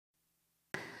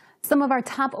Some of our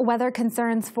top weather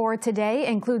concerns for today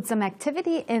include some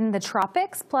activity in the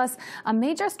tropics, plus a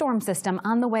major storm system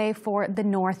on the way for the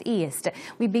northeast.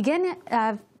 We begin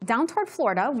down toward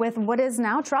Florida with what is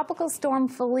now Tropical Storm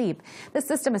Philippe. This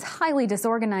system is highly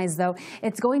disorganized, though.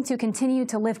 It's going to continue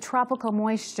to lift tropical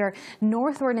moisture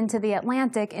northward into the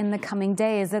Atlantic in the coming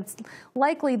days. It's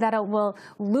likely that it will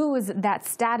lose that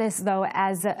status, though,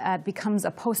 as it becomes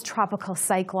a post-tropical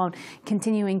cyclone,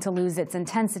 continuing to lose its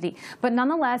intensity. But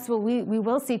nonetheless, we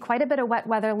will see quite a bit of wet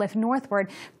weather lift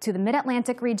northward to the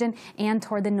mid-Atlantic region and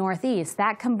toward the northeast.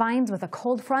 That combines with a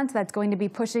cold front that's going to be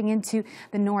pushing into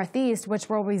the northeast, which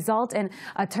will result in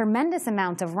a tremendous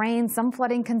amount of rain, some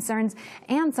flooding concerns,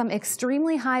 and some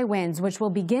extremely high winds, which will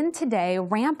begin today,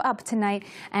 ramp up tonight,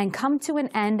 and come to an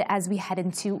end as we head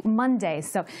into Monday.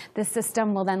 So this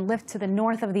system will then lift to the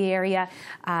north of the area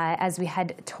as we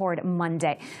head toward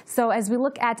Monday. So as we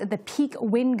look at the peak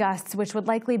wind gusts, which would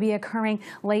likely be occurring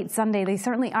late Sunday, they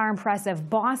certainly are impressive.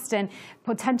 Boston,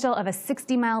 potential of a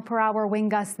 60-mile-per-hour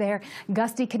wind gust there.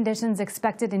 Gusty conditions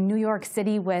expected in New York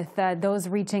City with those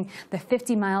reaching the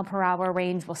 50-mile-per-hour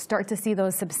range. We'll start to see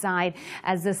those subside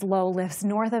as this low lifts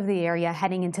north of the area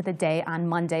heading into the day on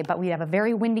Monday. But we have a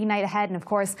very windy night ahead, and of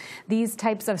course, these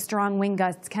types of strong wind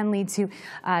gusts can lead to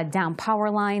down power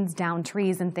lines, down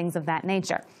trees, and things of that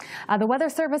nature. The Weather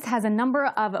Service has a number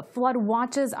of flood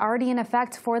watches already in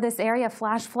effect for this area.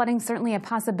 Flash flooding certainly a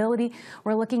possibility.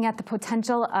 We're looking at the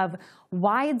potential of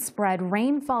widespread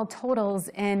rainfall totals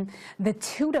in the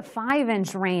 2 to 5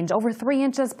 inch range, over 3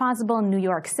 inches possible in New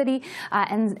York City,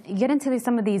 and get into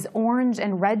some of these orange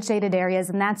and red shaded areas,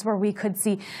 and that's where we could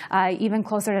see even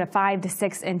closer to 5 to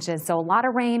 6 inches. So a lot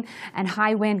of rain and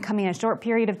high wind coming in a short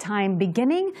period of time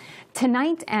beginning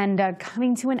tonight and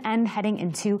coming to an end heading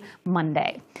into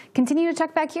Monday. Continue to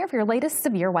check back here for your latest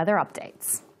severe weather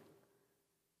updates.